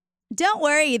don't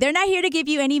worry. They're not here to give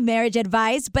you any marriage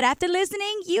advice, but after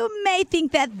listening, you may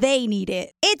think that they need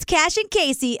it. It's Cash and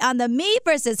Casey on the Me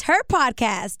versus Her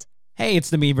podcast. Hey, it's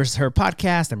the Me versus Her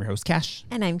podcast. I'm your host, Cash.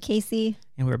 And I'm Casey.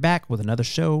 And we're back with another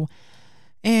show.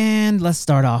 And let's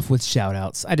start off with shout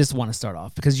outs. I just want to start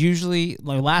off because usually,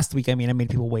 like last week, I made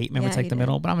people wait. Remember, it's like the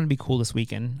middle, but I'm going to be cool this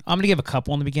weekend. I'm going to give a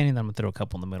couple in the beginning, then I'm going to throw a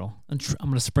couple in the middle. I'm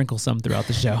going to sprinkle some throughout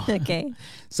the show. Okay.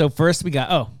 So first we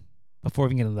got, before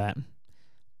we get into that,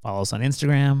 follow us on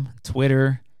Instagram,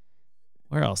 Twitter.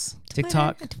 Where else?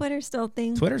 TikTok. Twitter's still a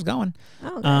thing. Twitter's going.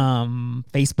 Oh, okay.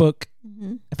 Facebook.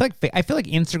 Mm-hmm. I feel like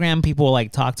Instagram people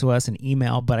like talk to us and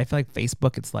email, but I feel like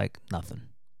Facebook it's like nothing.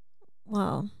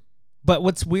 Well, but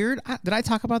what's weird? Did I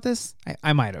talk about this?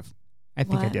 I might have. I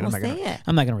think I did. Well,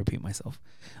 I'm not gonna repeat myself.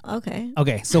 Okay.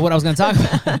 Okay. So what I was gonna talk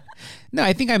about? No,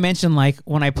 I think I mentioned like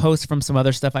when I post from some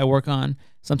other stuff I work on.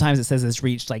 Sometimes it says it's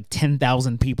reached like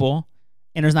 10,000 people,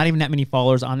 and there's not even that many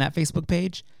followers on that Facebook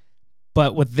page.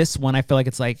 But with this one, I feel like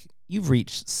it's like you've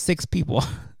reached 6 people.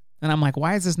 And I'm like,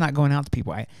 why is this not going out to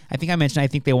people? I think I mentioned I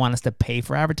think they want us to pay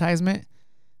for advertisement,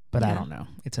 but I don't know.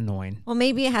 It's annoying. Well,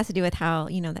 maybe it has to do with how,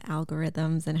 the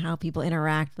algorithms and how people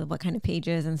interact with what kind of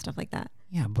pages and stuff like that.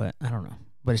 Yeah, but I don't know.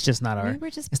 But it's just not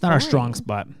not our strong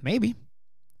spot. Maybe.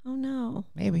 Oh, no.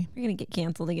 Maybe. We're going to get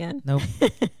canceled again. Nope.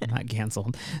 Not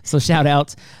canceled. So shout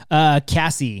out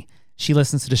Cassie. She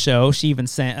listens to the show. She even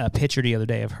sent a picture the other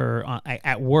day of her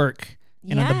at work.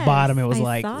 And at the bottom, it was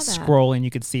like scrolling. You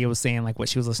could see it was saying like what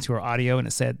she was listening to her audio, and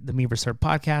it said the Me vs. Her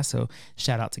podcast. So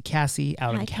shout out to Cassie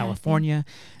out in California.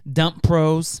 Cassie. Dump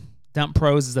Pros. Dump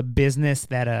Pros is a business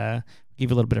that give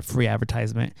you a little bit of free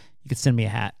advertisement. You could send me a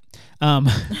hat.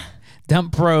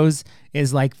 Dump Pros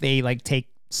is like they like take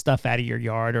stuff out of your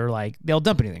yard, or like they'll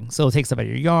dump anything. So they'll take stuff out of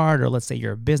your yard, or let's say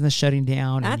you're a business shutting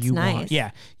down. That's and you nice.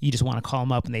 You just want to call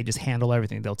them up and they just handle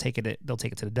everything. They'll take it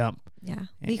to the dump. Yeah,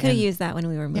 we could have used that when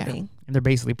we were moving. Yeah. And they're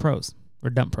basically pros. We're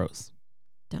dump pros.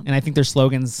 Dump. And I think their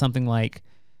slogan's something like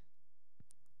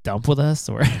 "Dump with us,"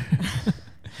 or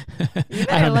you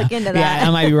better look into that. Yeah,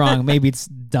 I might be wrong. Maybe it's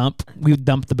dump. We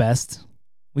dump the best.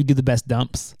 We do the best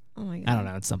dumps. Oh my God. I don't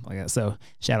know. It's something like that. So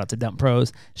shout out to Dump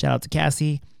Pros. Shout out to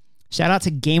Cassie. Shout out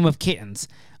to Game of Kittens.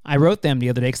 I wrote them the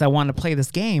other day because I wanted to play this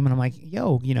game, and I'm like,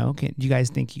 yo, do you guys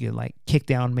think you could like kick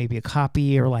down maybe a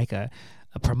copy or like a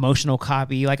promotional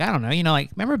copy? Like, I don't know,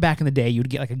 like remember back in the day you'd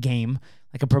get like a game,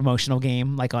 like a promotional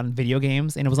game, like on video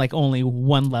games, and it was like only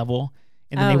one level,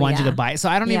 and then they wanted you to buy it. So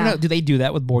I don't even know. Do they do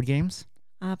that with board games?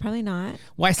 Probably not.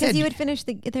 Well, I said because you would finish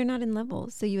they're not in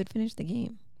levels, so you would finish the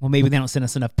game. Well, maybe they don't send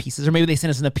us enough pieces, or maybe they send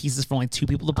us enough pieces for only 2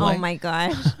 people to play. Oh my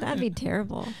gosh, that'd be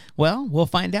terrible. Well, we'll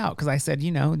find out, because I said, do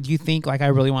you think like I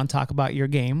really want to talk about your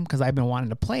game, because I've been wanting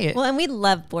to play it. Well, and we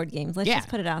love board games. Let's just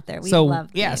put it out there. We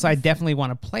love games. So I definitely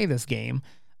want to play this game.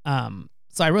 So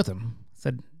I wrote them.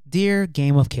 Said, "Dear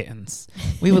Game of Kittens,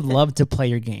 we would love to play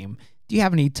your game. Do you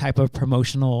have any type of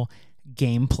promotional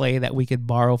gameplay that we could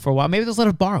borrow for a while? Maybe they'll let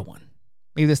us borrow one.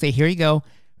 Maybe they'll say, here you go.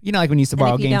 Like when you used to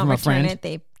borrow a game from a friend. If you don't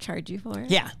return it, they charge you for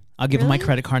it? Yeah. I'll give them my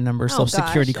credit card number, social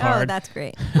security card. Oh, that's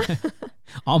great.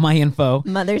 All my info.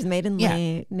 Mother's maiden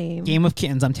name. Game of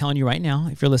Kittens. I'm telling you right now,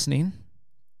 if you're listening,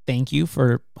 thank you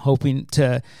for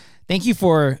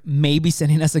maybe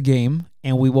sending us a game,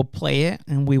 and we will play it,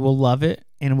 and we will love it,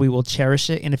 and we will cherish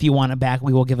it. And if you want it back,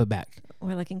 we will give it back.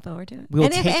 We're looking forward to it.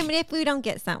 If we don't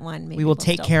get sent one, maybe we will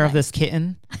take care of this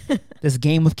kitten, this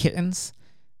Game of Kittens,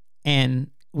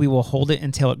 and we will hold it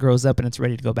until it grows up and it's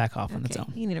ready to go back off on its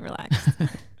own. You need to relax.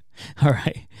 All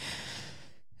right.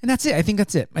 And that's it. I think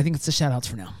that's it. I think it's the shout outs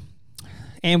for now.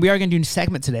 And we are going to do a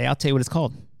segment today. I'll tell you what it's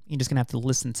called. You're just going to have to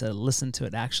listen to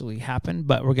it actually happen.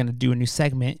 But we're going to do a new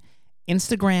segment,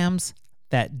 Instagrams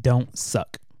that don't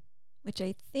suck. Which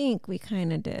I think we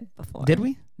kind of did before. Did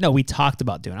we? No, we talked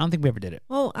about doing it. I don't think we ever did it.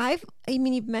 Well,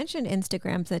 you've mentioned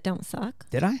Instagrams that don't suck.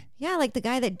 Did I? Yeah, like the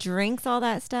guy that drinks all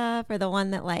that stuff, or the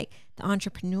one that like the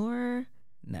entrepreneur.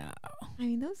 No.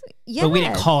 Those. Yeah. But we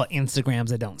didn't call it Instagrams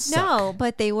that don't suck. No,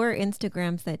 but they were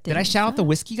Instagrams that didn't. Did I shout out the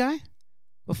whiskey guy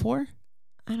before?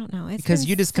 I don't know. Because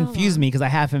you just confused me because I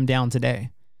have him down today.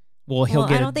 Well, he'll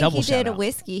get a double shout out. I don't think he did a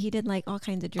whiskey. He did like all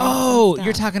kinds of drinks. Oh,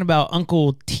 you're talking about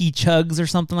Uncle T Chugs or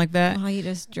something like that? Oh, he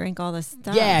just drank all the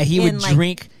stuff. Yeah, he would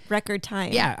drink. Record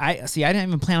time. Yeah, I didn't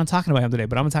even plan on talking about him today,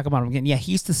 but I'm going to talk about him again. Yeah,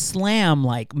 he used to slam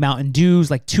like Mountain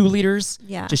Dews, like 2 liters.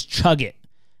 Yeah. Just chug it.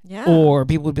 Yeah. Or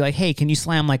people would be like, hey, can you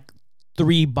slam like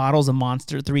 3 bottles of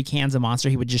Monster, 3 cans of Monster?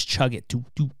 He would just chug it. Do,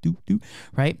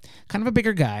 right? Kind of a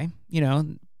bigger guy,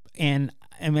 and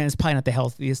it's probably not the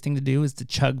healthiest thing to do is to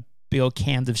chug big old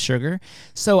cans of sugar.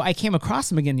 So I came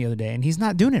across him again the other day, and he's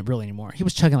not doing it really anymore. He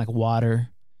was chugging like water.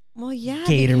 Well, yeah,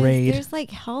 Gatorade. There's like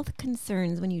health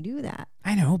concerns when you do that.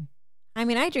 I know, I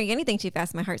mean, I drink anything too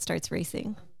fast, my heart starts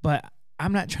racing. But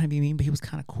I'm not trying to be mean, but he was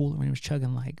kind of cooler when he was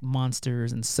chugging like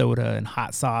Monsters and soda and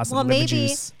hot sauce and lemon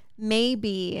juice.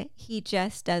 Maybe he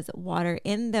just does water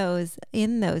in those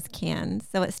cans,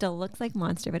 so it still looks like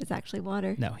Monster, but it's actually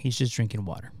water. No, he's just drinking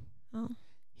water. Oh.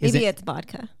 Maybe it's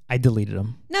vodka. I deleted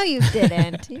him. No, you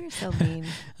didn't. You're so mean.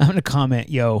 I'm going to comment,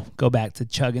 yo, go back to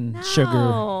chugging sugar.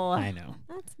 I know.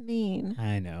 That's mean.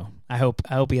 I know. I hope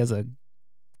he has a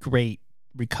great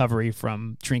recovery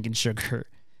from drinking sugar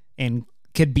and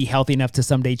could be healthy enough to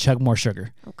someday chug more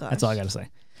sugar. Oh, gosh. That's all I got to say.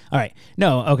 All right.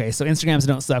 No, okay. So Instagrams that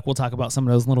don't suck. We'll talk about some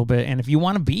of those a little bit. And if you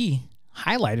want to be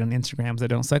highlighted on Instagrams that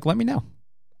don't suck, let me know.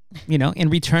 You know, in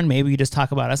return, maybe you just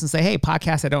talk about us and say, hey,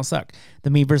 podcasts that don't suck.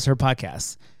 The Me versus Her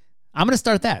podcast. I'm going to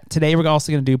start that. Today, we're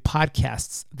also going to do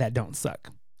podcasts that don't suck.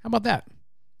 How about that?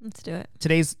 Let's do it.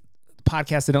 Today's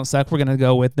podcasts that don't suck, we're going to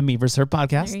go with the Me versus Her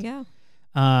podcast. There you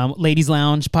go. Ladies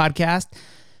Lounge podcast.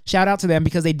 Shout out to them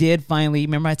because they did finally,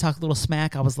 remember I talked a little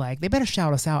smack? I was like, they better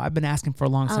shout us out. I've been asking for a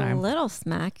long time. A little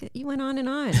smack. You went on and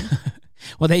on.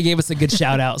 Well, they gave us a good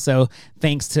shout out. So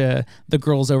thanks to the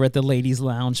girls over at the Ladies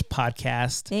Lounge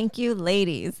podcast. Thank you,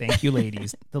 ladies. Thank you,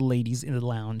 ladies. The ladies in the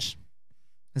lounge.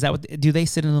 Is that what, do they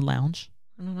sit in the lounge?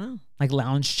 I don't know. Like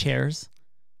lounge chairs?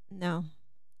 No,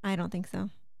 I don't think so.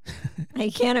 I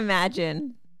can't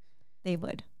imagine they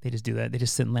would. They just do that. They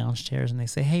just sit in lounge chairs and they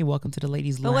say, hey, welcome to the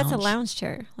Ladies Lounge. But what's a lounge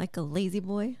chair? Like a lazy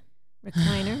boy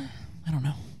recliner? I don't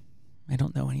know. I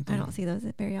don't know anything. I don't see those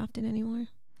very often anymore.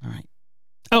 All right.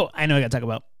 Oh, I know I got to talk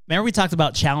about. Remember we talked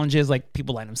about challenges like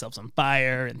people lighting themselves on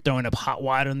fire and throwing up hot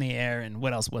water in the air and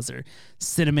what else was there?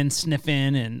 Cinnamon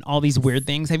sniffing and all these weird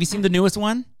things. Have you seen the newest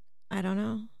one? I don't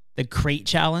know. The crate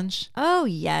challenge? Oh,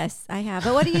 yes, I have.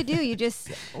 But what do? You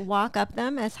just walk up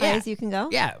them as high as you can go?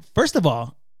 Yeah. First of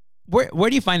all, where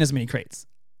do you find as many crates?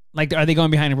 Like, are they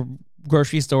going behind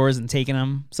grocery stores and taking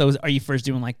them? So are you first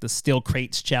doing like the still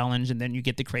crates challenge and then you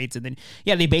get the crates and then,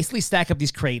 yeah, they basically stack up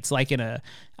these crates like in a,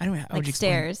 I don't know, how would you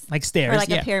explain? Stairs. Like stairs. Or like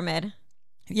a pyramid.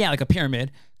 Yeah, like a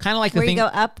pyramid. Kind of like where the thing. You go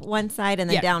up one side and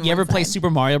then down one side. You ever play Super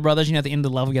Mario Brothers? You know, at the end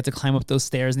of the level, you have to climb up those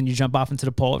stairs and then you jump off into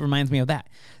the pole. It reminds me of that.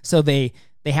 So they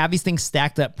have these things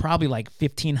stacked up probably like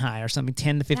 15 high or something,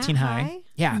 10 to 15 high.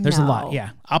 Yeah, there's a lot.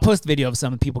 Yeah. I'll post a video of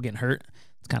some people getting hurt.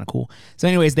 It's kind of cool. So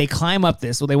anyways, they climb up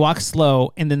this. Well, they walk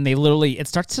slow and then it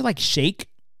starts to like shake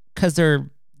because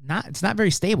it's not very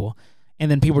stable.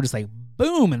 And then people are just like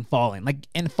boom and falling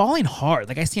hard.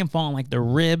 Like I see them falling like their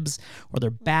ribs or their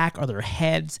back or their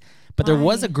heads. But there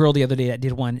was a girl the other day that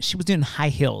did one. She was doing high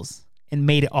heels and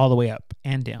made it all the way up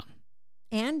and down.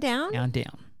 And down? And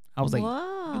down. I was like,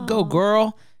 whoa. Go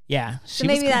girl. Yeah. So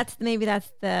maybe that's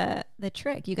the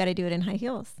trick. You got to do it in high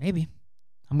heels. Maybe.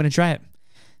 I'm going to try it.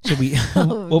 Should we?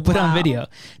 We'll put it on video.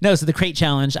 No, so the crate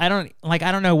challenge. I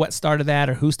don't know what started that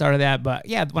or who started that, but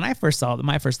yeah, when I first saw it,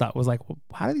 my first thought was like, well,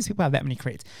 how do these people have that many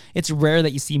crates? It's rare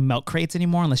that you see milk crates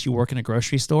anymore unless you work in a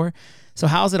grocery store. So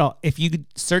how's it all? If you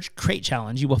search crate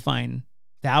challenge, you will find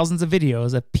thousands of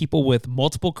videos of people with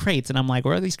multiple crates, and I'm like,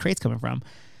 where are these crates coming from?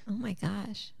 Oh my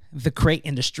gosh. The crate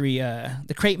industry,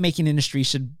 the crate making industry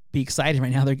should be excited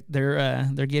right now.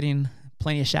 They're getting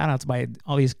plenty of shout outs by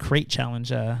all these crate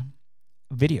challenge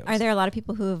videos. Are there a lot of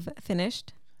people who have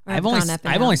finished? I've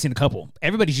only seen a couple.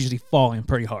 Everybody's usually falling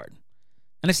pretty hard.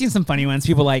 And I've seen some funny ones.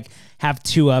 People like have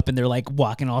two up and they're like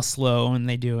walking all slow and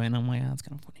they do it. And I'm like, oh, that's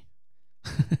kind of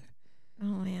funny.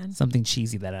 Oh man. Something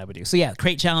cheesy that I would do. So yeah,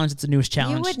 crate challenge, it's the newest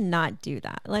challenge. You would not do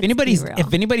that.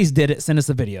 If anybody's did it, send us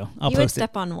a video. I'll post it. You would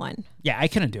step on one. Yeah, I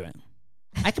couldn't do it.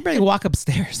 I could barely walk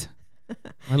upstairs,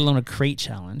 let alone a crate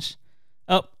challenge.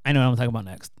 Oh, I know what I'm talking about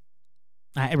next.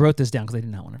 I wrote this down because I did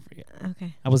not want to forget.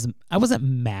 Okay. I wasn't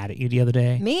mad at you the other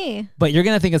day. Me? But you're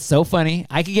gonna think it's so funny.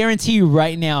 I can guarantee you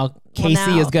right now,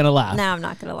 Casey is gonna laugh. No, I'm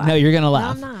not gonna laugh. No, you're gonna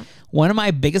laugh. No, I'm not. One of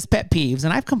my biggest pet peeves,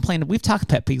 and I've complained. We've talked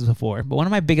pet peeves before, but one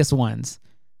of my biggest ones.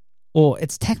 Well,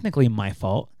 it's technically my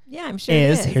fault. Yeah, I'm sure it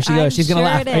is. Here she goes. She's gonna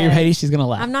laugh. Are you ready? She's gonna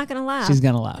laugh. I'm not gonna laugh. She's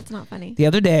gonna laugh. It's not funny. The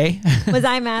other day. Was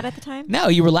I mad at the time? No,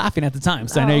 you were laughing at the time,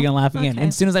 so I know you're gonna laugh again. Okay. And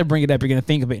as soon as I bring it up, you're gonna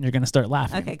think of it and you're gonna start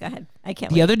laughing. Okay, go ahead. I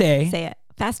can't wait. The other day. Say it.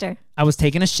 Faster. I was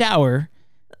taking a shower.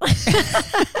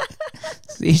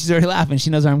 See, she's already laughing. She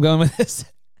knows where I'm going with this.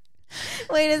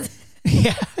 Wait,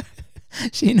 yeah,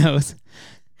 she knows.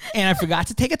 And I forgot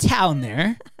to take a towel in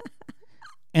there.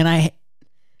 And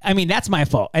I mean, that's my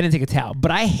fault. I didn't take a towel,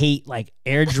 but I hate like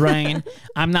air drying.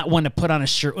 I'm not one to put on a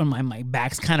shirt when my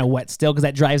back's kind of wet still because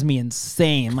that drives me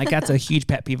insane. Like that's a huge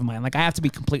pet peeve of mine. Like I have to be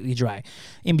completely dry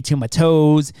in between my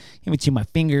toes, in between my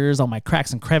fingers, all my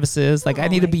cracks and crevices. Like I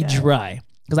need to be dry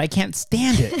because I can't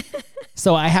stand it.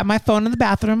 So I have my phone in the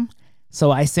bathroom, So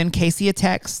I send Casey a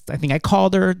text. I think I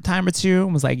called her a time or two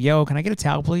and was like, yo, can I get a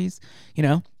towel, please? You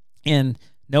know, and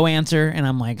no answer. And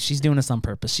I'm like, she's doing this on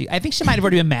purpose. I think she might have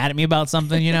already been mad at me about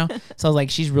something, you know? So I was like,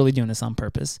 she's really doing this on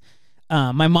purpose.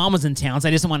 My mom was in town, so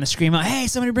I just didn't want to scream out, hey,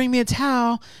 somebody bring me a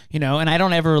towel, you know? And I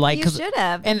don't ever like... You should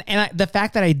have. And the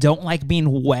fact that I don't like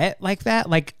being wet like that,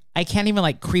 like, I can't even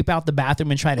like creep out the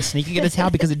bathroom and try to sneak and get a towel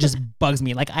because it just bugs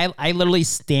me. Like I literally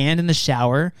stand in the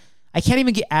shower. I can't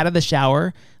even get out of the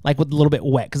shower like with a little bit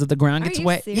wet because if the ground gets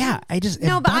wet, serious? Yeah, I just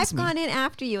no. But I've gone in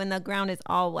after you and the ground is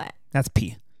all wet. That's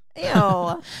pee.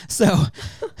 Ew. So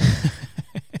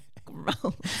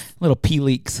Gross. little pee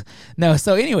leaks. No.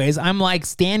 So anyways, I'm like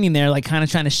standing there, like kind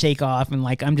of trying to shake off, and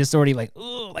like I'm just already like,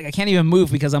 ugh, like I can't even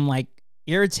move because I'm like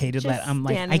irritated that I'm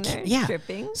like I can't. Yeah.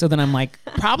 Tripping. So then I'm like,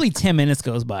 probably 10 minutes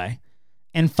goes by.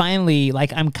 And finally,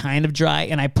 like I'm kind of dry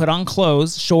and I put on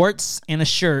clothes, shorts and a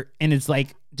shirt. And it's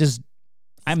like, just,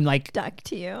 I'm like. Stuck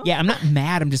to you? Yeah, I'm not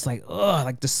mad. I'm just like, ugh,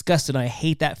 like disgusted. I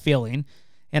hate that feeling.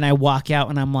 And I walk out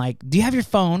and I'm like, do you have your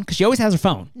phone? Because she always has her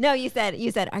phone. No, you said,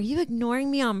 are you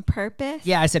ignoring me on purpose?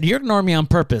 Yeah, I said, you're ignoring me on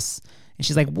purpose. And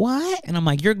she's like, what? And I'm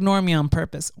like, you're ignoring me on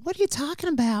purpose. What are you talking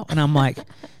about? And I'm like,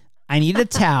 I need a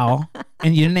towel,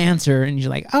 and you didn't answer, and you're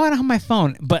like, oh, I don't have my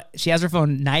phone. But she has her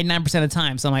phone 99% of the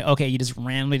time. So I'm like, okay, you just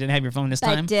randomly didn't have your phone this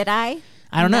time. Did I?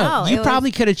 I don't know. You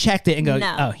probably could have checked it and go,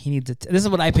 no. Oh, he needs it. This is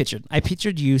what I pictured. I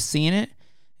pictured you seeing it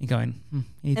and going,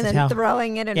 he needs a towel. And then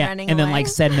throwing it and running and away. then like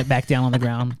setting it back down on the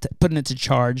ground, putting it to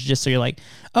charge just so you're like,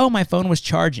 oh, my phone was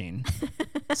charging.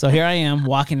 So here I am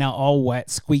walking out all wet,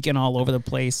 squeaking all over the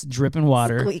place, dripping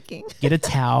water. Squeaking. Get a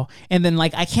towel. And then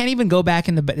like I can't even go back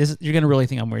in the bed. You're going to really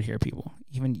think I'm weird here, people.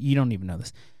 Even you don't even know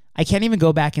this. I can't even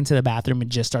go back into the bathroom and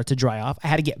just start to dry off. I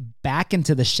had to get back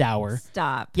into the shower.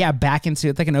 Stop. Yeah, back into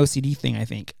it's like an OCD thing, I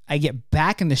think. I get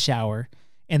back in the shower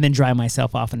and then dry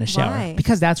myself off in the shower. Why?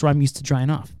 Because that's where I'm used to drying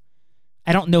off.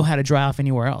 I don't know how to dry off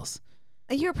anywhere else.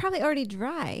 You were probably already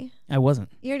dry. I wasn't.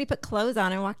 You already put clothes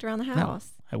on and walked around the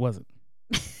house. No, I wasn't.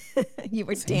 You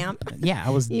were damp. Yeah, I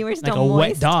was You were like still a moist.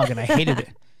 wet dog and I hated it.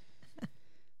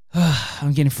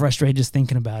 I'm getting frustrated just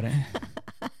thinking about it.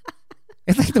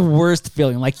 It's like the worst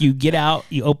feeling. Like you get out,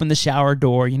 you open the shower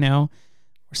door, you know,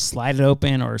 or slide it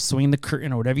open or swing the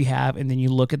curtain or whatever you have. And then you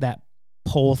look at that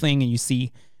pole thing and you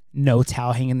see no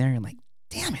towel hanging there. And you're like,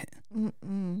 damn it. Mm-mm.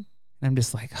 And I'm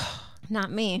just like, oh. Not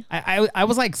me. I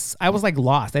was like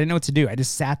lost. I didn't know what to do. I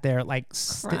just sat there, like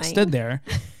stood there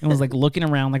and was like looking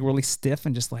around like really stiff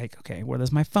and just like, okay, where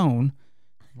there's my phone?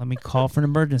 Let me call for an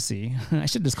emergency. I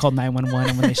should have just called 911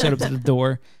 and when they showed up to the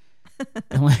door.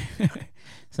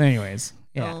 So anyways,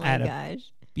 yeah, oh my gosh.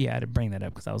 I had to bring that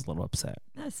up because I was a little upset.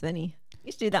 That's funny.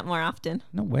 You should do that more often.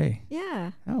 No way.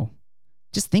 Yeah. Oh,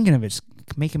 just thinking of it just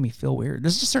making me feel weird.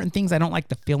 There's just certain things I don't like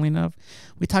the feeling of.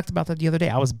 We talked about that the other day.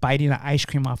 I was biting an ice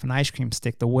cream off an ice cream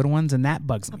stick, the wood ones, and that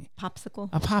bugs me. A popsicle.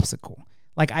 A popsicle.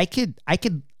 Like I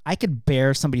could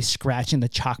bear somebody scratching the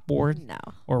chalkboard. No.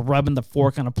 Or rubbing the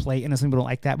fork on a plate, and some people don't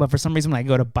like that. But for some reason, when I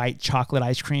go to bite chocolate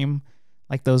ice cream,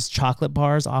 like those chocolate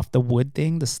bars off the wood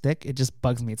thing, the stick, it just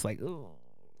bugs me. It's like, ooh.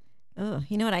 Oh,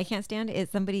 you know what I can't stand is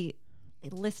somebody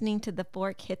listening to the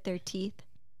fork hit their teeth,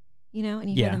 you know, and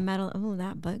you hear the metal. Oh,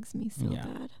 that bugs me so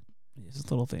bad.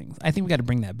 Just little things. I think we got to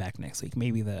bring that back next week.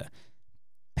 Maybe the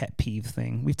pet peeve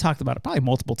thing. We've talked about it probably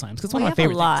multiple times because it's one of my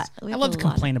favorite things. I love to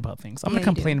complain about things. I'm going to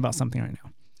complain about something right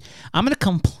now. I'm going to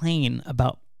complain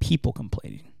about people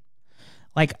complaining.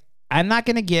 Like, I'm not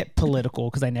going to get political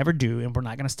because I never do, and we're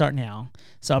not going to start now.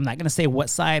 So I'm not going to say what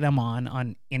side I'm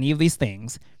on any of these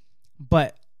things.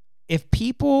 But if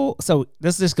people, so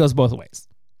this just goes both ways.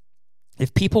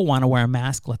 If people want to wear a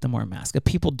mask, let them wear a mask. If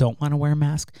people don't want to wear a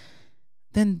mask,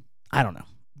 then I don't know.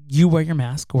 You wear your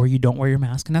mask or you don't wear your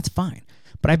mask, and that's fine.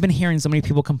 But I've been hearing so many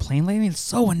people complain lately. It's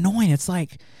so annoying. It's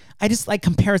like, I just like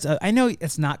compare it to, I know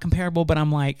it's not comparable, but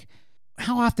I'm like,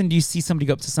 how often do you see somebody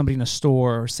go up to somebody in a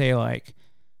store or say like,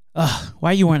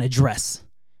 why are you wearing a dress?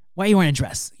 Why are you wearing a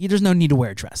dress? There's no need to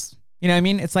wear a dress. You know what I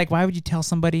mean? It's like, why would you tell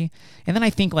somebody? And then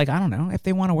I think like, I don't know, if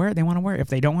they want to wear it, they want to wear it. If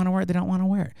they don't want to wear it, they don't want to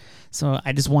wear it. So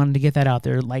I just wanted to get that out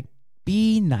there. Like,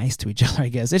 be nice to each other, I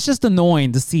guess. It's just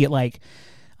annoying to see it. Like,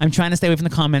 I'm trying to stay away from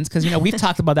the comments because, you know, we've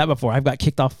talked about that before. I've got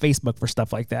kicked off Facebook for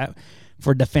stuff like that,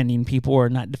 for defending people or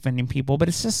not defending people. But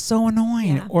it's just so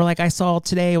annoying. Yeah. Or like I saw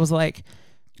today, it was like,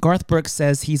 Garth Brooks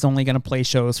says he's only going to play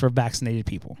shows for vaccinated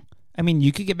people. I mean,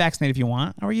 you could get vaccinated if you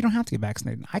want, or you don't have to get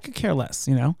vaccinated. I could care less,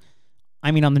 you know? I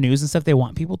mean, on the news and stuff, they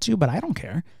want people to, but I don't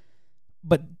care.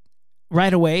 But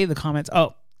right away, the comments,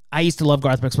 oh, I used to love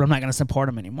Garth Brooks, but I'm not going to support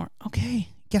him anymore. Okay,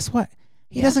 guess what?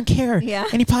 He doesn't care. Yeah.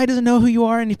 And he probably doesn't know who you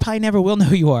are, and he probably never will know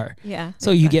who you are. Yeah.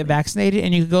 So you get vaccinated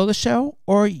and you can go to the show,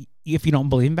 or if you don't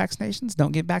believe in vaccinations,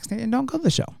 don't get vaccinated and don't go to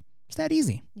the show. It's that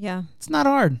easy. Yeah. It's not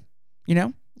hard, you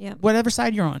know? Yeah. Whatever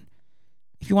side you're on.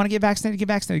 If you want to get vaccinated, get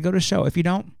vaccinated. Go to a show. If you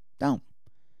don't.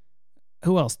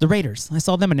 Who else? The Raiders. I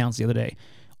saw them announce the other day.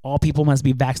 All people must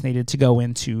be vaccinated to go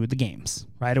into the games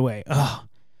right away. Oh,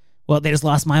 well, they just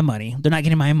lost my money. They're not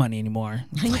getting my money anymore.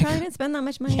 You probably didn't spend that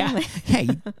much money. Yeah. Anyway. Hey,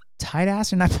 tight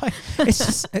ass. You're not.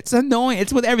 It's annoying.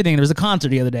 It's with everything. There was a concert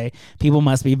the other day. People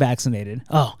must be vaccinated.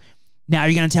 Oh, now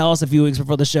you're going to tell us a few weeks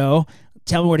before the show.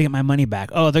 Tell me where to get my money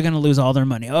back. Oh, they're going to lose all their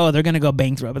money. Oh, they're going to go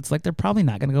bankrupt. It's like they're probably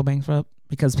not going to go bankrupt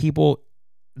because people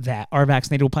that are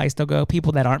vaccinated will probably still go.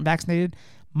 People that aren't vaccinated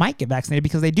might get vaccinated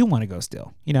because they do want to go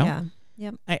still, you know? Yeah.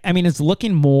 Yep. I mean, it's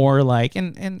looking more like,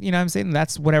 and you know what I'm saying?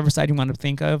 That's whatever side you want to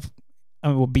think of,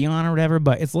 will be on or whatever,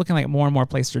 but it's looking like more and more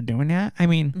places are doing that. I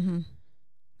mean,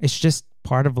 It's just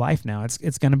part of life now.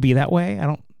 It's going to be that way.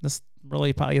 This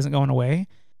really probably isn't going away.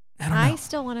 I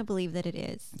still want to believe that it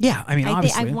is. Yeah, I mean,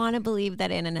 obviously. I want to believe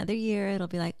that in another year it'll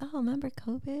be like, oh, remember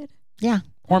COVID? Yeah.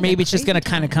 Or maybe it's just going to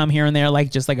kind of come here and there, like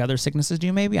just like other sicknesses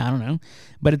do, maybe. I don't know.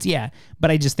 But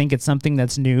but I just think it's something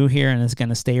that's new here and it's going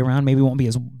to stay around. Maybe it won't be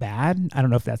as bad. I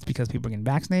don't know if that's because people are getting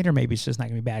vaccinated, or maybe it's just not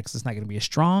going to be bad because it's not going to be as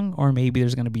strong, or maybe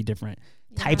there's going to be different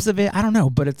types of it. I don't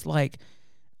know. But it's like,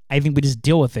 I think we just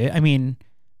deal with it. I mean,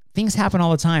 things happen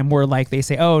all the time where like they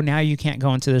say, oh, now you can't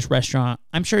go into this restaurant.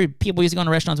 I'm sure people used to go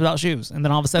into restaurants without shoes. And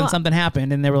then all of a sudden something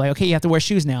happened and they were like, okay, you have to wear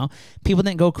shoes now. People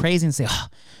didn't go crazy and say, oh,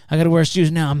 I got to wear shoes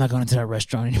now. I'm not going into that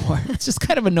restaurant anymore. It's just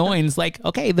kind of annoying. It's like,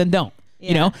 okay, then don't. Yeah.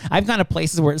 You know, I've gone to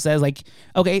places where it says like,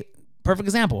 okay, perfect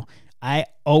example. I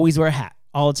always wear a hat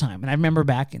all the time. And I remember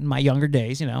back in my younger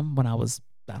days, you know, when I was,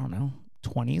 I don't know,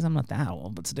 20s. I'm not that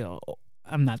old, but still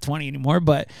I'm not 20 anymore,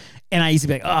 and I used to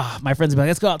be like, oh, my friends would be like,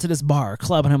 let's go out to this bar or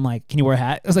club. And I'm like, can you wear a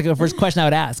hat? It was like the first question I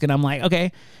would ask. And I'm like,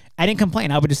 okay. I didn't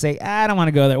complain. I would just say, I don't want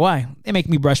to go there. Why? They make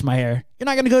me brush my hair. You're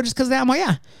not going to go just because of that? I'm like,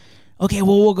 yeah. Okay,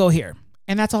 well, we'll go here.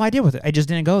 And that's all I did with it. I just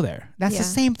didn't go there. That's the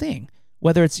same thing.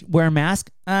 Whether it's wear a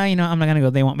mask, you know, I'm not going to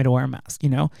go. They want me to wear a mask, you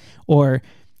know, or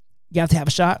you have to have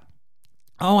a shot.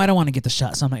 Oh, I don't want to get the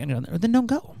shot, so I'm not going to go there. Then don't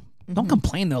go. Don't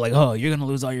complain though, like, oh, you're going to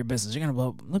lose all your business. You're going to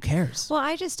blow. Who cares? Well,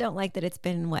 I just don't like that it's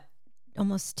been,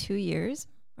 almost 2 years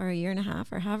or a year and a half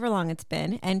or however long it's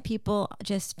been. And people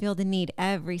just feel the need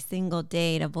every single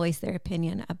day to voice their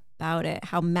opinion about it,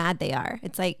 how mad they are.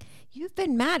 It's like, you've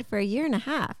been mad for a year and a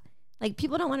half. Like,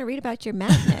 people don't want to read about your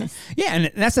madness. Yeah,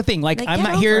 and that's the thing. Like I'm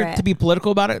not here to be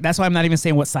political about it. That's why I'm not even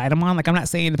saying what side I'm on. Like, I'm not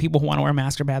saying the people who want to wear a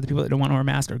mask are bad, the people that don't want to wear a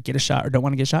mask or get a shot or don't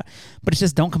want to get a shot. But it's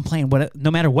just don't complain,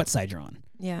 no matter what side you're on.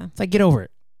 Yeah. It's like, get over it.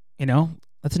 You know?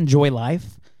 Let's enjoy life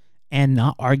and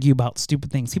not argue about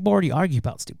stupid things. People already argue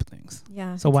about stupid things.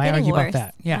 Yeah. So why argue about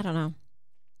that? Yeah. I don't know.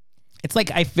 It's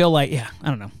like, I feel like, I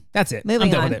don't know. That's it.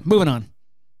 I'm done with it. Moving on.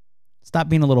 Stop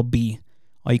being a little bee,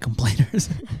 all you complainers.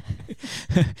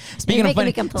 Speaking of,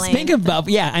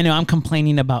 I know I'm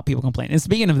complaining about people complaining. And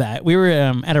speaking of that, we were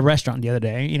at a restaurant the other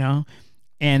day, you know,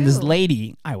 and this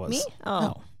lady, Me? Oh.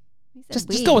 No. Just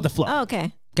go with the flow. Oh,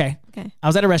 okay. Okay. I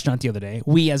was at a restaurant the otother day.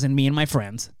 We, as in me and my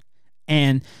friends,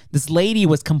 and this lady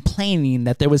was complaining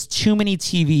that there was too many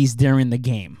TVs during the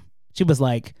game. She was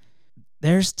like,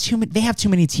 "There's too many. They have too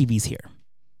many TVs here."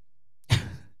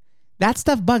 That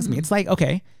stuff bugs me. It's like,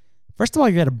 okay, first of all,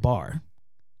 you're at a bar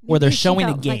where they're showing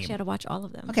a game. Like she had to watch all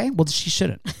of them. Okay, well, she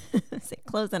shouldn't.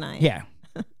 Close an eye. Yeah.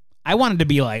 I wanted to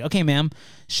be like, okay, ma'am,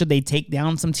 should they take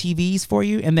down some TVs for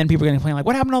you? And then people are going to complain like,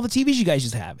 what happened to all the TVs you guys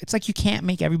just have? It's like, you can't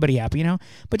make everybody happy, you know?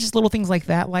 But just little things like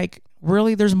that, like,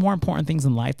 really, there's more important things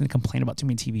in life than to complain about too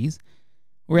many TVs.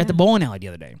 We were at the bowling alley the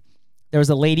other day. There was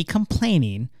a lady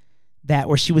complaining that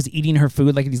where she was eating her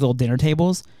food, like at these little dinner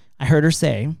tables, I heard her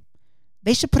say,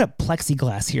 they should put up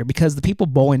plexiglass here because the people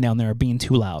bowling down there are being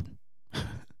too loud. Wow.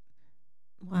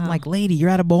 I'm like, lady, you're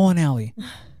at a bowling alley.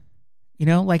 You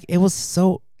know, like, it was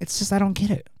so... It's just, I don't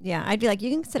get it. Yeah, I'd be like, you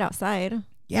can sit outside.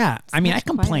 Yeah, I mean, I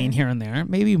complain here and there,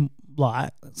 maybe a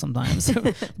lot sometimes,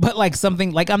 but like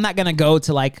something, like I'm not going to go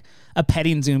to like a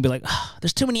petting zoo and be like, oh,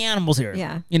 there's too many animals here.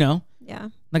 Yeah. You know? Yeah.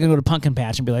 I'm not going to go to Pumpkin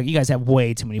Patch and be like, you guys have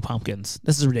way too many pumpkins.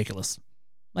 This is ridiculous.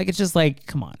 Like, it's just like,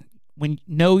 come on.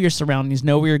 Know your surroundings,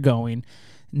 know where you're going,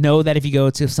 know that if you go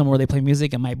to somewhere where they play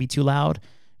music, it might be too loud.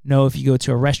 Know if you go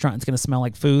to a restaurant, it's going to smell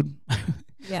like food.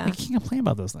 Yeah. You can't complain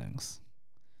about those things.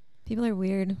 People are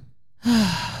weird.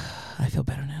 I feel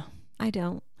better now. I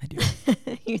don't. I do.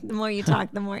 The more you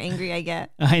talk, the more angry I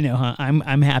get. I know, huh?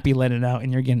 I'm happy letting it out,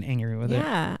 and you're getting angry with it.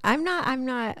 Yeah, I'm not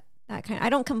that kind. I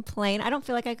don't complain. I don't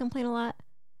feel like I complain a lot,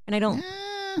 and I don't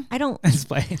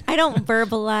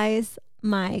verbalize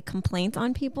my complaints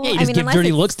on people. Yeah, you just give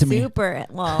dirty looks to me.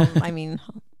 Well, I mean,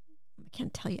 I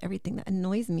can't tell you everything that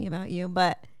annoys me about you,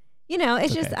 but You know,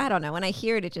 it's just, I don't know. When I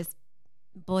hear it, it just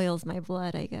boils my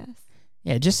blood, I guess.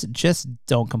 Yeah, just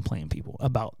don't complain, people,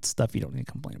 about stuff you don't need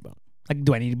to complain about. Like,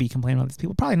 do I need to be complaining about these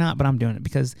people? Probably not, but I'm doing it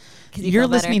because you're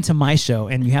listening to my show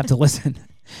and you have to listen.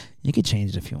 You could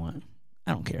change it if you want.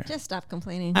 I don't care. Just stop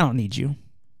complaining. I don't need you.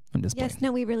 I'm just playing.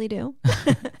 No, we really do.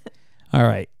 All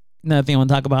right. Another thing I want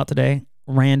to talk about today,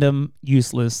 random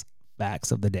useless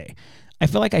facts of the day. I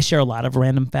feel like I share a lot of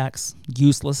random facts,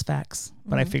 useless facts,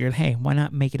 but I figured, hey, why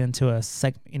not make it into a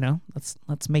segment, you know?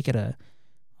 Let's make it a,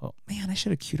 oh man, I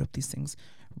should have queued up these things.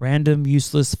 Random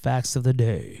useless facts of the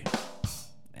day.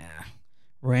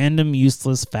 Random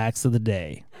useless facts of the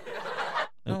day.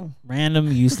 Oh.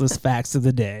 Random useless facts of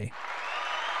the day.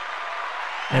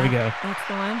 There we go. That's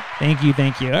the one.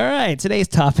 Thank you. All right, today's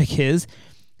topic is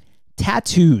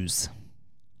tattoos.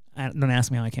 Don't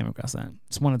ask me how I came across that.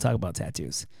 Just want to talk about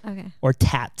tattoos. Okay. Or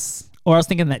tats. Or I was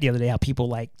thinking that the other day, how people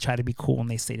like try to be cool and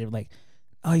they say they're like,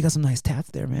 "Oh, you got some nice tats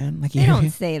there, man." Like they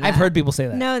don't say that. I've heard people say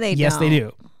that. No, they yes, don't. Yes, they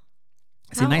do.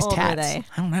 I say how nice old tats. Are they?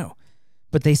 I don't know,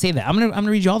 but they say that. I'm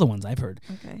gonna read you all the ones I've heard.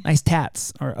 Okay. Nice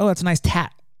tats, or oh, that's a nice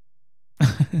tat.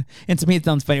 And to me, it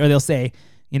sounds funny. Or they'll say,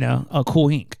 you know, oh, cool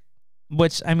ink.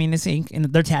 Which, I mean, it's ink and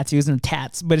they're tattoos and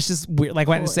tats, but it's just weird. Like,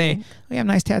 why did it say, oh, you have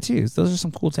nice tattoos? Those are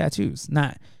some cool tattoos,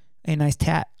 not a nice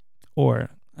tat or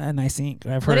a nice ink.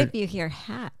 What if you hear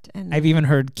hat? And I've even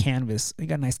heard canvas. You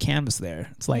got a nice canvas there.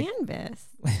 It's like canvas.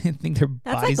 I think their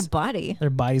bodies. Like a body. Their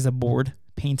bodies are board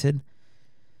painted.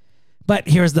 But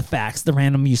here's the facts, the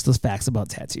random useless facts about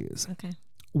tattoos. Okay.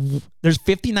 There's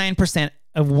 59%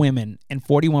 of women and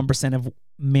 41% of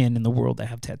men in the world that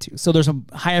have tattoos. So there's a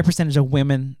higher percentage of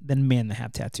women than men that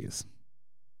have tattoos.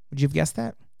 Would you have guessed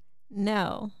that?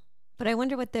 No. But I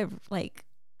wonder what they're like,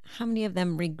 how many of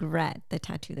them regret the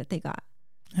tattoo that they got?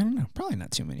 I don't know. Probably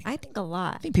not too many. I think a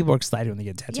lot. I think people are excited when they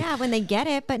get tattoos. Yeah, when they get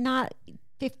it, but not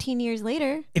 15 years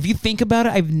later. If you think about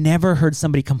it, I've never heard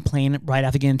somebody complain right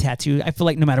after getting a tattoo. I feel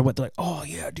like no matter what, they're like, "Oh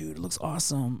yeah, dude, it looks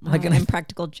awesome." Like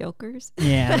Impractical Jokers.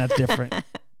 Yeah, that's different.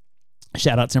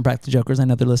 Shout out to Impractical Jokers. I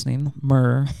know they're listening.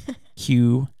 Murr,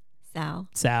 Hugh,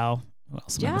 Sal. Who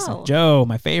else am I missing? Joe,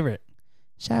 my favorite.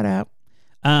 Shout out.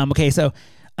 Okay, so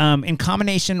in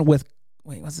combination with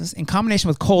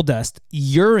coal dust,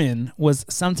 urine was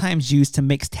sometimes used to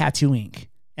mix tattoo ink,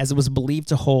 as it was believed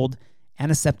to hold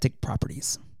antiseptic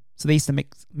properties. So they used to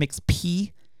mix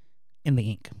pee in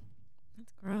the ink.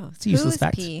 That's gross. It's a useless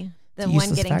fact. Pee? The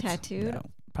one getting tattooed? No,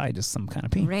 probably just some kind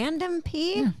of pee. Random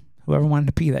pee? Yeah. Whoever wanted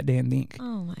to pee that day in the ink.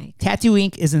 Oh my God. Tattoo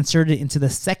ink is inserted into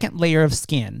the second layer of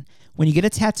skin. When you get a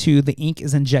tattoo, the ink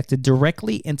is injected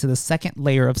directly into the second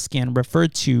layer of skin,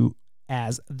 referred to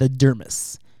as the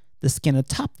dermis. The skin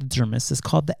atop the dermis is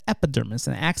called the epidermis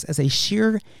and acts as a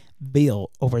sheer veil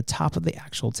over top of the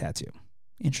actual tattoo.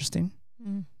 Interesting.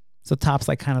 Mm. So top's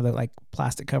like kind of the like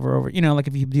plastic cover over, you know, like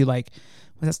if you do like,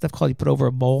 what's that stuff called? You put over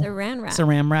a bowl? Saran wrap.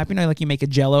 Saran wrap. You know, like you make a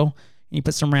Jello. And you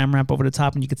put some Saran wrap over the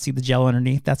top, and you could see the Jello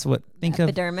underneath. That's what think of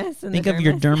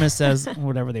your dermis as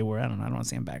whatever they were. I don't know. I don't want to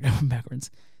say them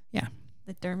backwards. Yeah.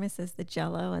 The dermis is the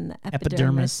Jello, and the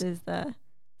epidermis is the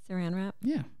Saran wrap.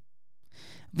 Yeah.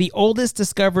 The oldest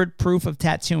discovered proof of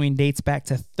tattooing dates back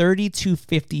to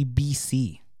 3250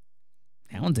 BC.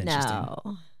 That one's interesting.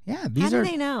 No. Yeah. How do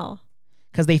they know?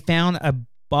 Because they found a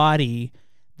body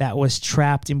that was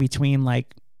trapped in between,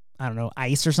 like, I don't know,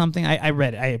 ice or something. I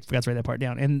read it. I forgot to write that part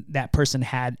down. And that person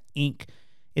had ink.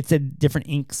 It said different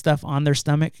ink stuff on their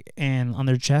stomach and on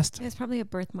their chest. It was probably a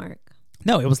birthmark.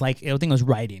 No, it was like, I think it was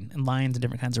writing and lines and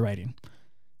different kinds of writing.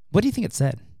 What do you think it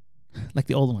said? Like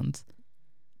the old ones.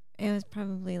 It was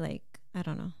probably like, I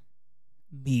don't know.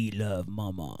 Me love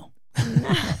mama.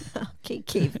 Okay,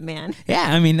 caveman. Yeah,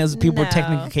 I mean, those people were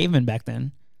technically cavemen back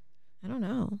then. I don't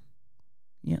know.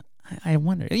 Yeah. I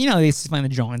wonder. You know, they used to find the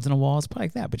drawings on the walls, probably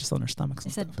like that, but just on their stomachs. They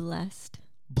said blessed.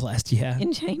 Blessed, yeah.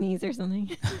 In Chinese or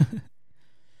something.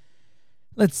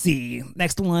 Let's see.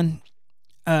 Next one.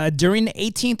 During the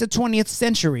 18th to 20th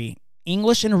century,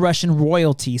 English and Russian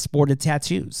royalty sported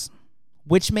tattoos,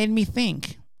 which made me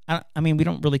think, I mean, we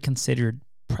don't really consider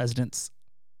presidents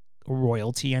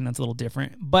royalty, and that's a little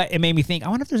different, but it made me think, I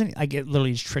wonder if there's any, I get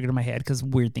literally just triggered in my head because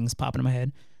weird things pop into my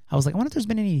head. I was like, I wonder if there's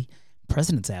been any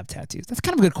presidents that have tattoos. That's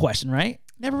kind of a good question, right?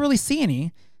 Never really see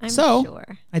any. I'm sure.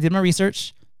 I did my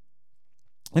research,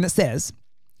 and it says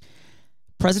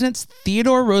Presidents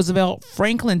Theodore Roosevelt,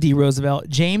 Franklin D. Roosevelt,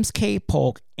 James K.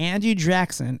 Polk, Andrew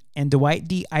Jackson, and Dwight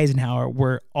D. Eisenhower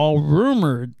were all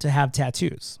rumored to have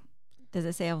tattoos. Does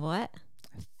it say of what?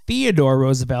 Theodore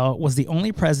Roosevelt was the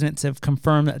only president to have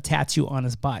confirmed a tattoo on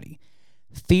his body.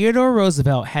 Theodore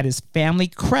Roosevelt had his family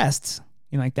crest,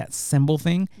 you know, like that symbol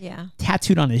thing, yeah,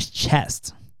 tattooed on his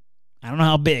chest. I don't know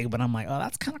how big, but I'm like, oh,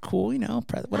 that's kind of cool, you know.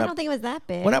 I don't think it was that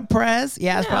big. What up, Prez?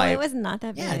 Yeah, it's probably. It was not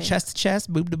that big. Yeah, chest to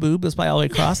chest, boob to boob. It was probably all the way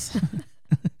across.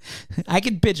 I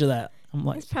could picture that. I'm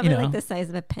like, it's probably like the size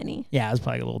of a penny. Yeah, it was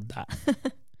probably a little dot.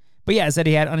 But yeah, it said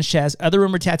he had on his chest. Other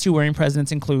rumored tattoo wearing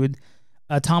presidents include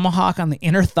a tomahawk on the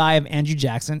inner thigh of Andrew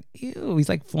Jackson. Ew, he's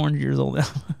like 400 years old now.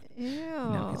 Ew.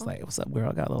 No, he's like, what's up, girl?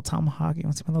 I got a little tomahawk. You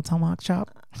want to see my little tomahawk chop?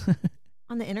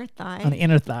 On the inner thigh? On the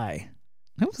inner thigh.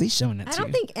 Who was he showing it to? I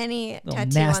don't think any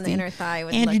tattoo nasty on the inner thigh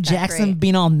would Andrew look that Jackson great.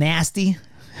 being all nasty.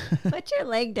 Put your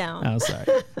leg down. Oh, sorry.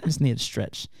 I just need to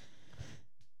stretch.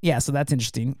 Yeah, so that's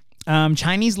interesting.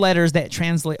 Chinese letters that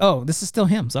translate. Oh, this is still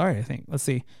him. Sorry, I think. Let's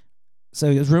see.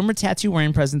 So his rumored tattoo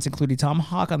wearing presents included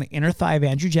tomahawk on the inner thigh of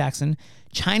Andrew Jackson,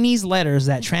 Chinese letters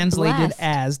that translated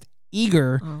as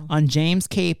eager on James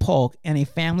K. Polk, and a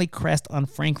family crest on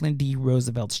Franklin D.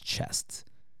 Roosevelt's chest.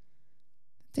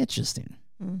 Interesting.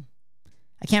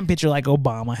 I can't picture like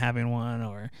Obama having one,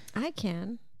 or I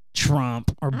can.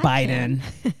 Trump or Biden.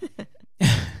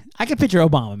 I could picture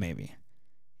Obama maybe.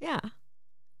 Yeah.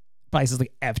 Probably says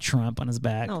like F Trump on his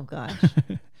back. Oh gosh.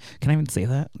 Can I even say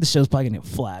that? This show's probably gonna get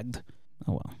flagged.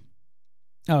 Oh well.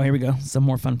 Oh, here we go. Some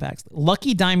more fun facts.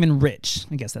 Lucky Diamond Rich,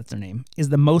 I guess that's their name, is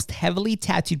the most heavily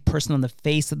tattooed person on the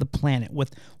face of the planet,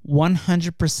 with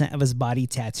 100% of his body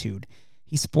tattooed.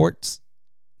 He sports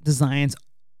designs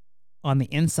on the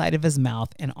inside of his mouth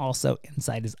and also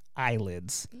inside his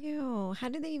eyelids. Ew, how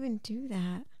do they even do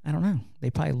that? I don't know. They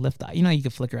probably lift that. You know, you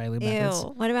can flick your eyelid backwards. Ew,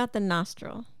 what about the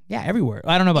nostril? Yeah, everywhere.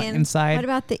 I don't know about inside. What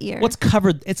about the ear? What's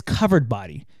covered? It's covered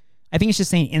body. I think it's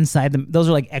just saying inside the. Those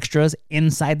are like extras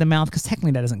inside the mouth, because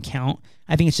technically that doesn't count.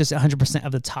 I think it's just 100%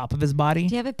 of the top of his body.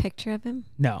 Do you have a picture of him?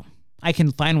 No, I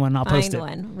can find one. I'll post it.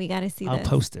 Find one. We got to see this. I'll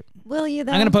post it. Will you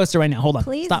though? I'm gonna post it right now. Hold on.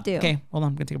 Please Stop. do. Okay, hold on.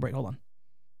 I'm gonna take a break. Hold on.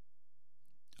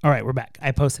 All right, we're back.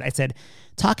 I posted. I said,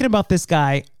 talking about this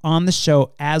guy on the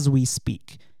show as we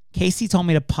speak. Casey told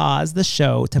me to pause the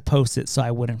show to post it so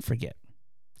I wouldn't forget.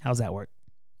 How's that work?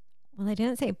 Well, I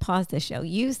didn't say pause the show.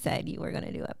 You said you were going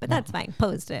to do it, but that's fine.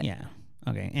 Post it. Yeah.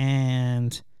 Okay.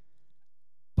 And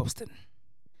post it.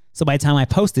 So by the time I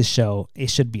post this show, it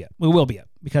should be up. We will be up,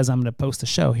 because I'm going to post the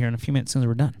show here in a few minutes as soon as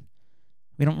we're done.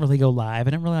 We don't really go live.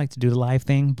 I don't really like to do the live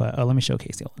thing, but let me show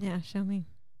Casey. Yeah, show me.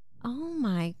 Oh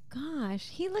my gosh.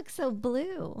 He looks so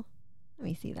blue. Let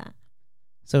me see that.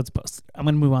 So it's posted. I'm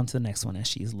going to move on to the next one as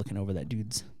she's looking over that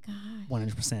dude's Gosh.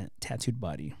 100% tattooed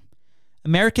body.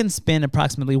 Americans spend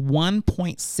approximately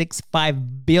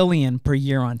 $1.65 billion per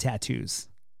year on tattoos.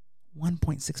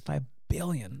 $1.65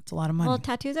 billion. It's a lot of money. Well,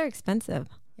 tattoos are expensive.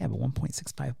 Yeah, but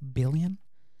 $1.65 billion?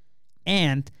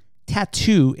 And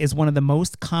tattoo is one of the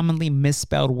most commonly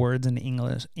misspelled words in the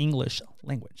English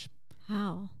language.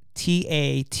 How?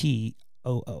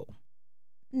 T-A-T-O-O.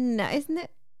 No, isn't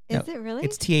it? Is it really?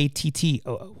 It's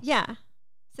T-A-T-T-O-O. Yeah.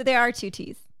 So there are two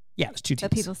T's. Yeah, there's two T's.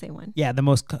 But people say one. Yeah, the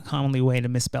most commonly way to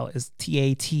misspell it is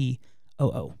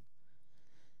T-A-T-O-O.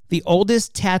 The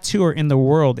oldest tattooer in the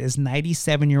world is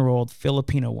 97-year-old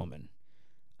Filipino woman.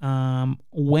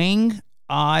 Wang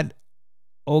Od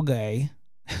Ogay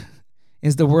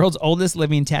is the world's oldest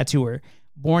living tattooer.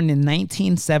 Born in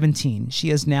 1917, she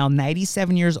is now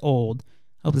 97 years old.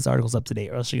 I hope this article's up to date,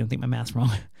 or else you're going to think my math's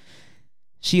wrong.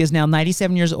 She is now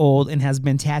 97 years old and has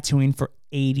been tattooing for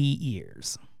 80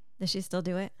 years. Does she still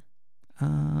do it?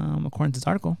 According to this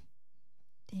article.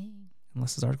 Dang.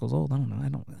 Unless this article's old, I don't know. I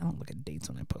don't look at dates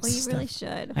when I post. Well, you stuff. really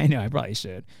should. I know. I probably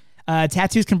should.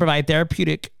 Tattoos can provide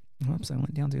therapeutic. Oops, I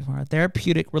went down too far.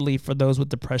 Therapeutic relief for those with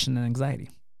depression and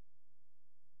anxiety.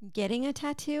 Getting a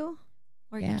tattoo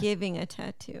or giving a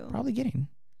tattoo? Probably getting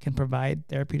can provide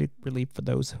therapeutic relief for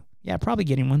those. Yeah, probably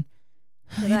getting one.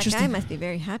 So that guy must be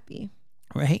very happy.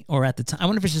 Right? Or at the time. I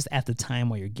wonder if it's just at the time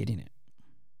while you're getting it.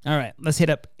 All right, let's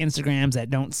hit up Instagrams that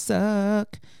don't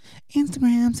suck.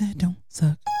 Instagrams that don't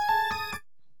suck.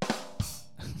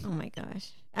 Oh my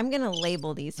gosh. I'm going to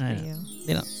label these for you.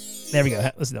 There we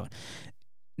go. Let's do that one.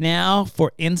 Now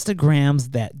for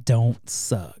Instagrams that don't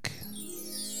suck.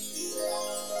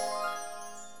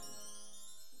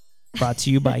 Brought to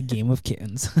you by Game of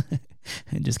Kittens.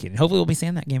 Just kidding. Hopefully we'll be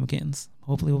saying that, Game of Kittens.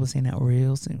 Hopefully we'll be saying that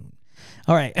real soon.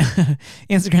 All right.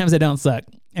 Instagrams that don't suck.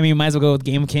 I mean, might as well go with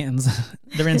Game of Kittens.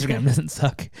 Their Instagram doesn't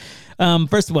suck.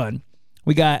 First one.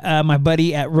 We got my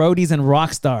buddy at Roadies and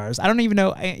Rockstars. I don't even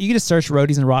know. You can just search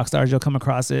Roadies and Rockstars. You'll come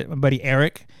across it. My buddy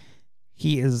Eric.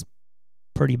 He is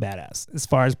pretty badass as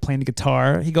far as playing the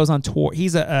guitar. He goes on tour.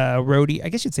 He's a roadie. I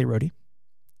guess you'd say roadie.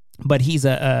 But he's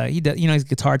he does, he's a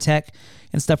guitar tech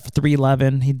and stuff for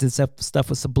 311. He did stuff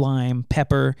with Sublime,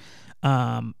 Pepper.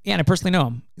 And I personally know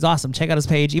him. He's awesome. Check out his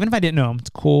page. Even if I didn't know him,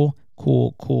 it's cool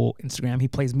cool Instagram. He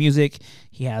plays music.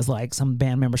 He has like some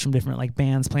band members from different like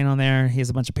bands playing on there. He has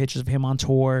a bunch of pictures of him on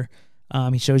tour.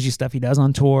 He shows you stuff he does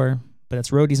on tour, but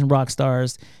it's Roadies and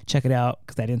Rockstars. Check it out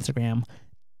because that Instagram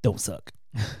don't suck.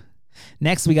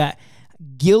 Next, we got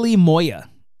Gilly Moya.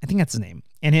 I think that's his name.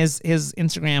 And his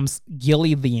Instagram's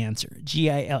Gilly the Answer.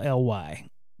 Gilly.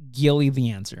 Gilly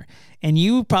the Answer. And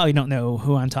you probably don't know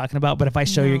who I'm talking about, but if I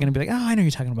show you, you're going to be like, oh, I know who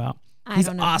you're talking about. He's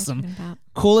awesome.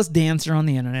 Coolest dancer on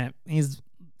the internet. He's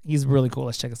really cool.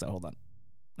 Let's check this out. Hold on.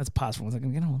 Let's pause for 1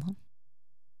 second. Hold on.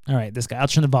 All right, this guy. I'll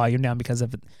turn the volume down because if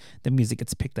the music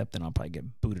gets picked up, then I'll probably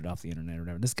get booted off the internet or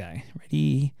whatever. This guy.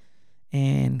 Ready?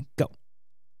 And go.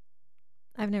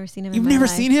 I've never seen him. You've never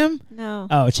seen him? No.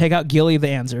 Oh, check out Gilly the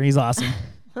Answer. He's awesome.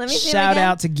 Let me see Shout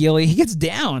out to Gilly. He gets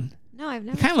down. No, I've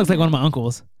never. He kind of looks like one of my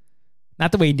uncles.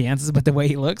 Not the way he dances, but the way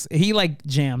he looks. He like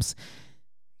jams.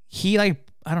 He like,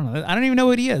 I don't know. I don't even know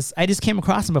what he is. I just came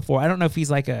across him before. I don't know if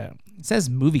he's like it says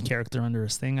movie character under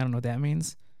his thing. I don't know what that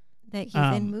means. That he's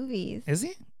in movies. Is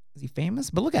he? Is he famous?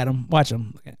 But look at him. Watch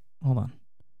him. Hold on.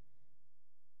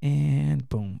 And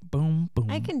boom, boom, boom.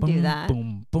 I can boom, do that.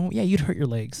 Boom, boom. Yeah, you'd hurt your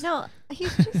legs. No,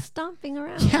 he's just stomping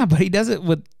around. Yeah, but he does it.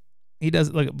 Look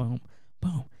at boom,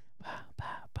 boom,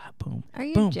 boom. Are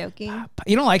you boom, joking?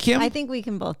 You don't like him? I think we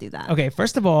can both do that. Okay,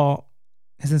 first of all,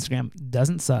 his Instagram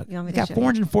doesn't suck. He's got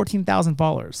 414,000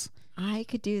 followers. I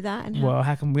could do that. And well,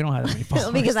 how come we don't have that many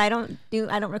followers? Because I don't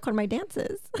record my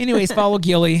dances. Anyways, follow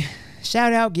Gilly.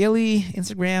 Shout out Gilly.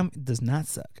 Instagram does not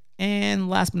suck. And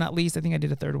last but not least, I think I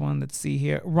did a third one. Let's see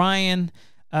here. Ryan,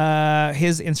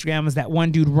 his Instagram is that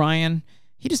one dude, Ryan.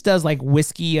 He just does like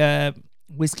whiskey, what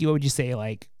would you say?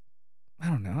 Like, I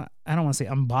don't know. I don't want to say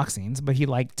unboxings, but he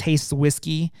like tastes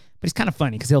whiskey. But he's kind of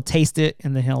funny because he'll taste it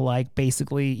and then he'll like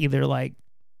basically either like,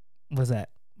 what is that?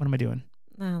 What am I doing?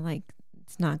 Like,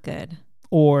 it's not good.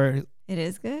 Or. It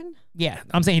is good? Yeah.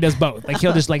 I'm saying he does both. Like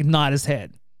he'll just like nod his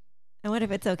head. And what if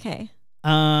it's okay?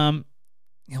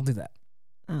 He'll do that.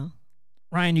 Oh,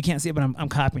 Ryan, you can't see it, but I'm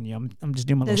copying you. I'm just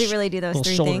doing my does he really do those little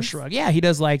three shoulder things? shrug. Yeah, he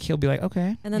does. Like he'll be like,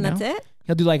 okay, and then that's it.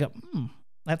 He'll do like a.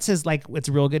 That's his like. It's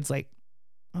real good. It's like,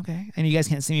 okay, and you guys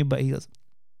can't see me, but he goes,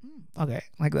 okay,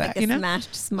 like that. Like a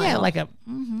smashed smile. Yeah, like a.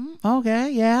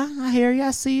 Okay, yeah, I hear you.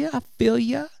 I see you. I feel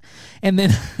you. And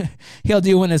then he'll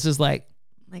do one that's just like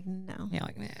no. Yeah,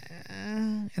 like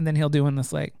nah. And then he'll do one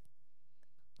that's like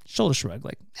shoulder shrug.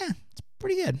 Like, it's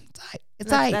pretty good.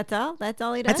 It's all right. That's all? That's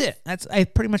all he does? That's it.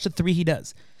 That's pretty much the three he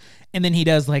does. And then he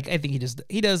does like, I think he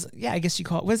does, yeah, I guess you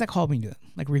call it, what is that called when you do it?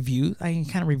 Like review? He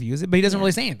kind of reviews it, but he doesn't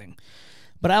really say anything.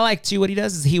 But I like too, what he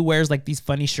does is he wears like these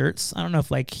funny shirts. I don't know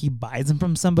if like he buys them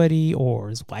from somebody or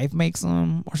his wife makes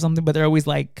them or something, but they're always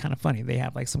like kind of funny. They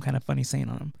have like some kind of funny saying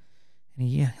on them. And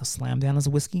he'll slam down his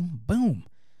whiskey, boom.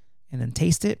 And then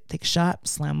taste it, take a shot,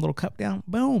 slam a little cup down,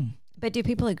 boom. But do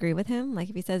people agree with him? Like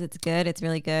if he says it's good, it's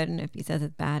really good. And if he says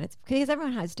it's bad, it's because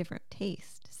everyone has different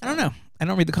taste. So. I don't know. I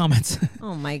don't read the comments.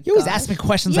 Oh my god. You always ask me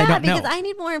questions I don't know. Yeah, because I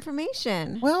need more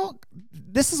information. Well,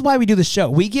 this is why we do the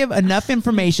show. We give enough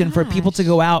information for people to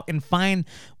go out and find,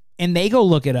 and they go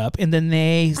look it up, and then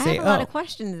they say, I have a lot of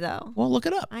questions though. Well, look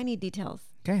it up. I need details.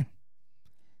 Okay.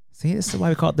 See, this is why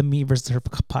we call it the Me versus Her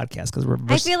podcast, because we're.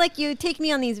 I feel like you take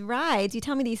me on these rides, you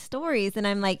tell me these stories, and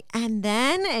I'm like, and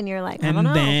you're like, I don't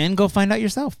know. And then go find out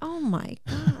yourself. Oh my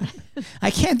god! I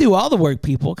can't do all the work,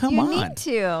 people. Come on. You need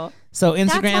to. So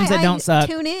Instagrams that don't suck.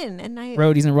 Tune in and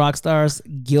Roadies and Rockstars,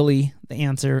 Gilly, the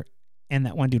Answer, and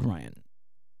that one dude Ryan.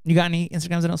 You got any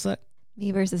Instagrams that don't suck?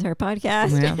 Me versus Her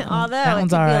podcast. Yeah, although that it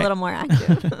one's could all be right. a little more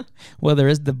active. Well, there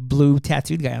is the blue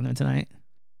tattooed guy on there tonight.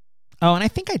 Oh, and I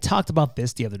think I talked about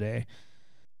this the other day.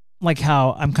 Like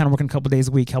how I'm kind of working a couple days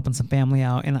a week, helping some family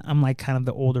out. And I'm like kind of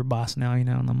the older boss now, you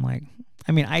know, and I'm like,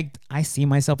 I mean, I see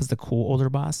myself as the cool older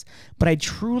boss, but I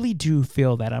truly do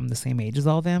feel that I'm the same age as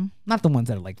all of them. Not the ones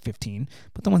that are like 15,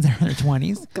 but the ones that are in their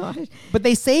 20s. Oh, God. But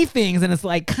they say things and it's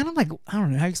like kind of like, I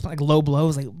don't know how you explain, like low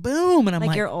blows, like boom. And I'm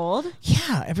like, you're old?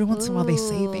 Yeah. Every once in a while they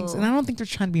say things. And I don't think they're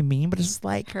trying to be mean, but it's just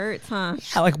like. Hurts, huh?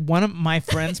 Yeah, like one of my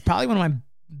friends, probably one of my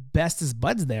bestest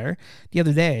buds there the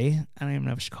other day, I don't even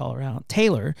know if I should call her out,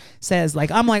 Taylor, says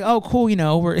like, I'm like, oh cool, you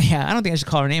know, I don't think I should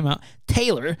call her name out,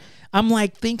 Taylor. I'm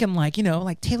like thinking like, you know,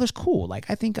 like Taylor's cool, like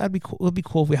I think it'd be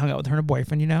cool if we hung out with her and her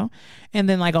boyfriend, you know. And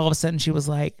then like all of a sudden she was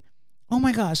like, oh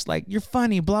my gosh, like you're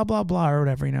funny, blah blah blah, or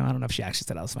whatever, you know. I don't know if she actually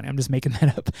said I was funny, I'm just making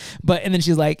that up. But and then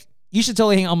she's like, you should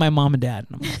totally hang out with my mom and dad.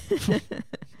 And I'm like,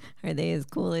 are they as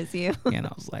cool as you? And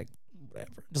I was like,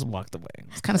 whatever, just walked away.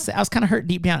 I was kind of hurt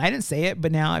deep down. I didn't say it,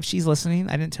 but now if she's listening,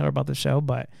 I didn't tell her about the show.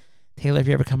 But Taylor, if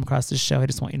you ever come across this show, I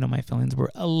just want you to know my feelings were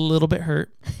a little bit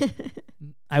hurt.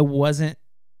 I wasn't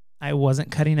I wasn't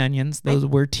cutting onions. Those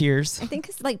were tears. I think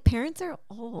because like parents are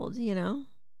old,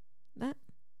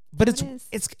 But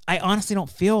it's. I honestly don't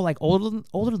feel like older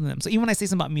than them. So even when I say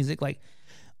something about music, like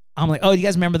I'm like, oh, do you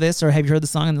guys remember this or have you heard the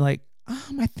song? And they're like,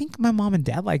 I think my mom and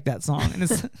dad like that song. And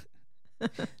it's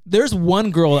there's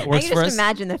one girl that works for us. I can just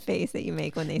imagine the face that you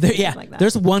make when they say stuff like that.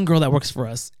 There's one girl that works for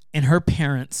us, and her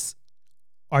parents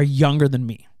are younger than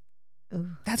me.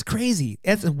 Ooh. That's crazy.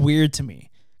 That's weird to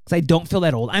me because I don't feel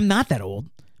that old. I'm not that old.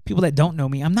 People that don't know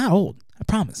me, I'm not old. I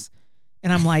promise.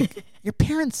 And I'm like, your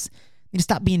parents need to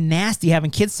stop being nasty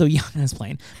having kids so young. I was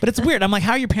playing. But it's weird. I'm like,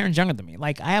 how are your parents younger than me?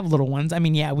 Like, I have little ones. I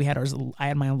mean, yeah, we had ours. I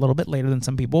had mine a little bit later than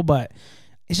some people, but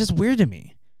it's just weird to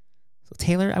me. So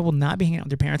Taylor, I will not be hanging out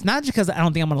with your parents. Not just because I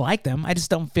don't think I'm going to like them. I just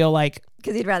don't feel like...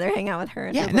 Because you'd rather hang out with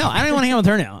her. Yeah, no, I don't even want to hang out with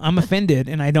her now. I'm offended,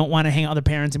 and I don't want to hang out with her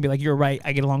parents and be like, you're right,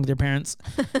 I get along with your parents.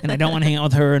 And I don't want to hang out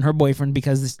with her and her boyfriend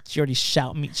because she already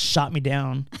shot me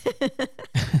down.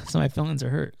 So my feelings are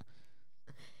hurt.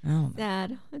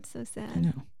 Sad. It's so sad. I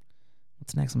know.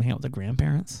 What's next? I'm going to hang out with the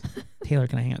grandparents. Taylor,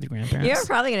 can I hang out with your grandparents? You're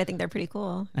probably going to think they're pretty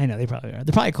cool. I know, they probably are.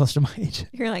 They're probably close to my age.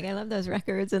 You're like, I love those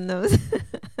records and those...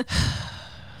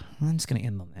 I'm just going to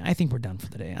end on that. I think we're done for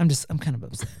the day. I'm kind of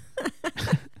upset.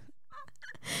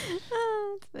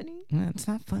 Oh, it's funny. It's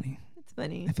not funny. It's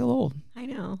funny. I feel old. I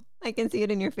know. I can see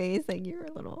it in your face. Like you're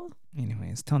a little...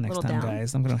 Anyways, till next time,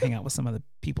 guys. I'm going to hang out with some other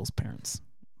people's parents.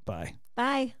 Bye.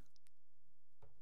 Bye.